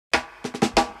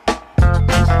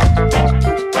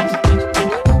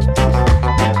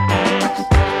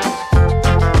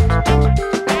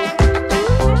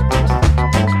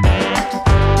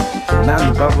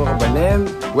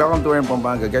welcome to our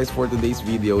Pampanga. Guys, for today's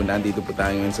video, nandito po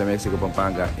tayo ngayon sa Mexico,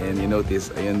 Pampanga. And you notice,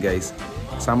 ayun guys,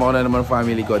 sama ko na naman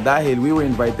family ko dahil we were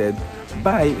invited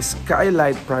by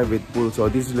Skylight Private Pool. So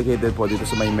this is located po dito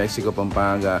sa may Mexico,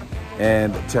 Pampanga.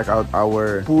 And check out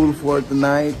our pool for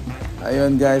tonight.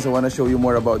 Ayun guys, I wanna show you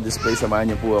more about this place. Samahan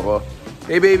niyo po ako.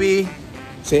 Hey baby!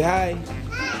 Say hi!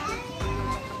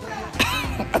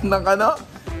 Anak ka no?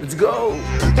 Let's go!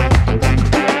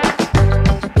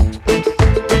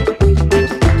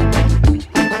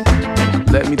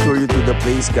 Let me tour you to the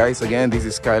place guys. Again, this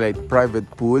is Skylight Private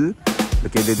Pool.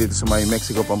 Located dito sa may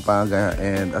Mexico, Pampanga.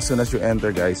 And as soon as you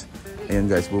enter guys,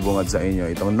 ayan guys, bubungad sa inyo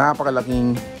itong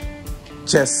napakalaking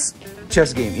chess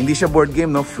game. Hindi siya board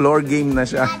game, no? Floor game na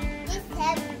siya.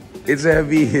 It's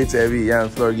heavy. It's heavy. Yan,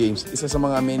 floor games. Isa sa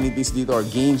mga amenities dito or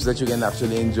games that you can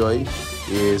actually enjoy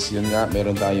is yun nga,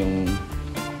 meron tayong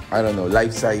I don't know,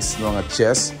 life-size mga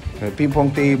chess, ping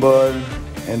pong table,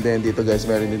 and then dito guys,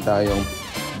 meron din tayong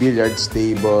billiard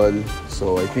table.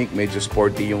 So I think medyo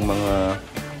sporty yung mga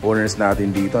owners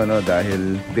natin dito, no,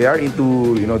 dahil they are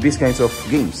into, you know, these kinds of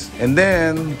games. And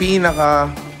then pinaka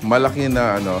malaki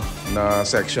na na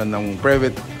section ng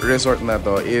private resort na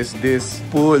to is this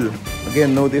pool.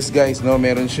 Again, notice guys, no,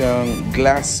 meron siyang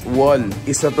glass wall.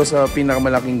 Isa to sa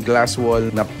pinakamalaking glass wall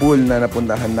na pool na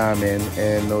napuntahan namin.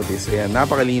 And notice, ayan,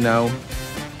 napakalinaw.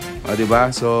 O, diba?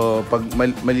 So pag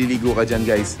maliligo ka dyan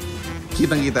guys,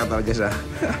 kitang-kita talaga siya.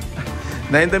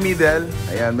 Na in the middle,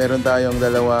 ayan, meron tayong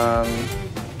dalawang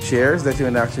chairs that you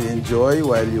can actually enjoy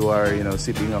while you are, you know,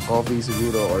 sipping a coffee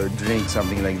siguro or drink,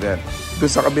 something like that.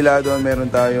 Doon sa kabila doon, meron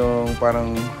tayong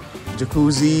parang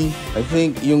jacuzzi. I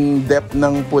think yung depth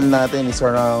ng pool natin is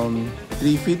around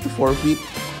 3 feet to 4 feet.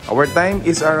 Our time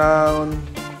is around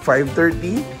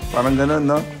 5:30. Parang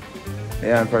ganun, no?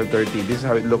 Ayan, 5:30. This is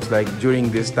how it looks like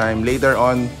during this time. Later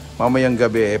on, mamayang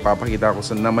gabi, papakita ko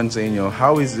naman sa inyo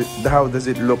how does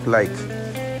it look like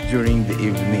during the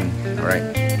evening. Alright.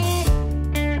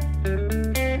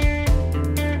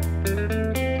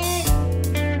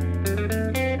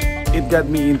 It got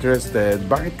me interested.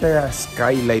 Bakit kaya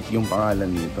Skylight yung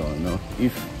pangalan nito, no?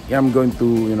 If I'm going to,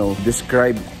 you know,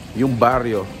 describe yung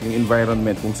baryo, yung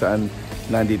environment kung saan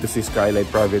nandito si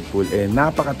Skylight Private Pool, eh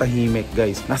napakatahimik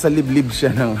guys. Nasa liblib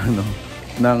siya ng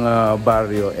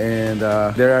baryo, and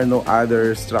there are no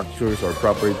other structures or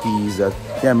properties that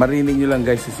marinig nyo lang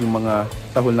guys is yung mga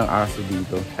tahol ng aso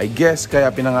dito. I guess kaya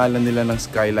pinangalan nila ng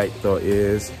Skylight to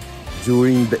is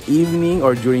during the evening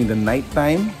or during the night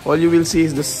time, all you will see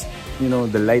is this, you know,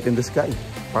 the light in the sky.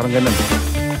 Parang ganun.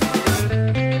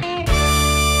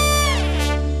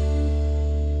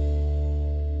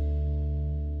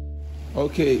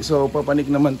 Okay, so papanik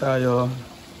naman tayo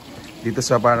dito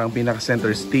sa parang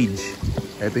pinaka-center stage.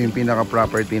 Ito yung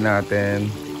pinaka-property natin.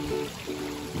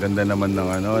 Ganda naman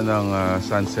ng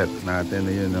sunset natin,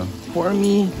 ayun, no. For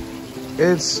me,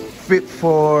 it's fit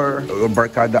for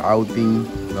barkada outing,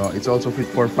 no. It's also fit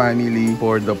for family,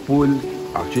 for the pool.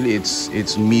 Actually,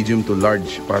 it's medium to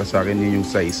large para sa akin, yun yung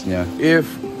size niya. If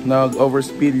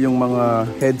nag-overspill yung mga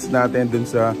heads natin dun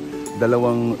sa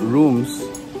dalawang rooms,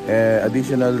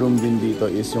 additional room din dito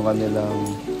is yung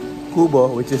kanilang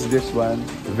kubo, which is this one.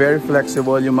 Very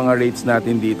flexible yung mga rates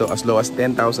natin dito, as low as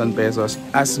 10,000 pesos,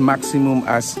 as maximum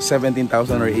as 17,000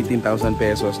 or 18,000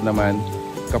 pesos naman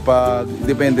kapag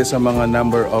depende sa mga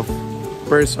number of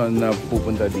person na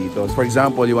pupunta dito. For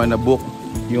example, you wanna book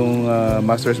yung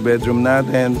master's bedroom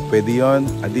natin, pwede yun.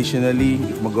 Additionally,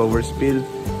 if mag-overspill,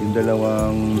 yung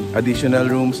dalawang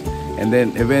additional rooms, and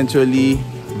then eventually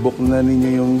book na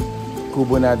ninyo yung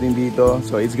kubo natin dito.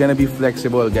 So it's gonna be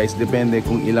flexible guys, depende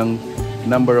kung ilang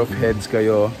number of heads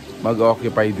kayo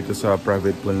mag-occupy dito sa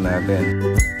private pool natin.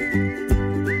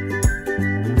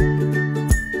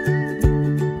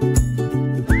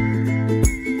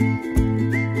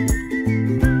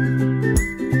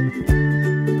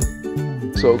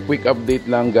 So quick update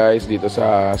lang guys dito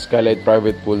sa Skylight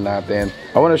Private Pool natin.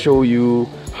 I wanna show you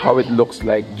how it looks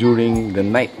like during the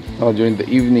night, during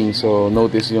the evening. So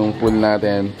notice yung pool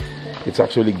natin, it's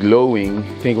actually glowing.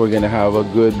 I think we're gonna have a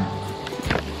good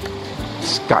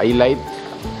skylight,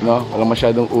 no? Walang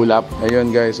masyadong ulap. Ayun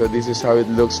guys, so this is how it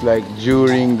looks like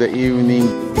during the evening.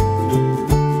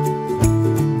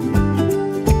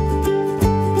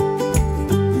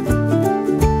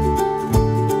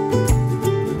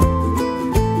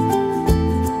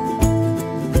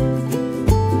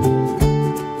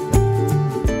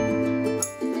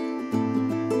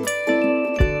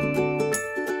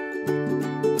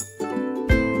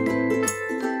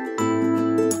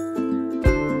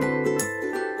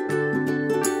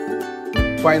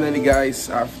 Finally guys,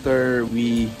 after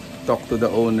we talk to the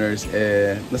owners,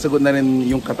 nasagot na rin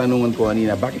yung katanungan ko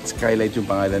kanina, bakit Skylight yung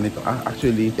pangalan nito?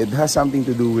 Actually, it has something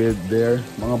to do with their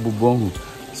mga bubong.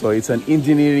 So it's an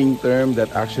engineering term that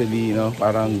actually,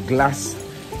 parang glass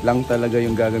lang talaga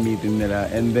yung gagamitin nila.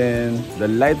 And then, the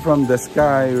light from the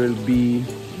sky will be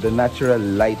the natural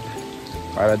light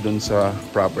para dun sa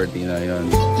property na yun.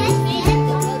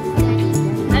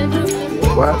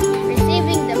 What?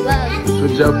 Receiving the bug.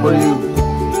 Good job for you.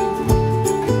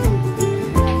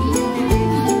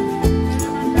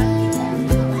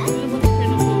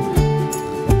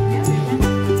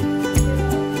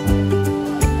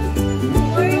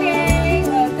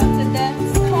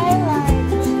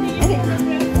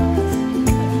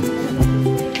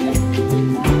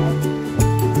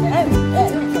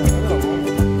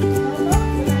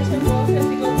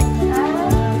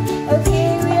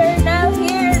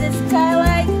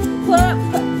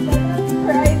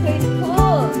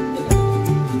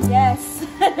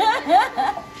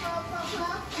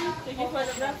 Thank you for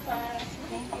the breakfast.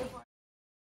 Thank you.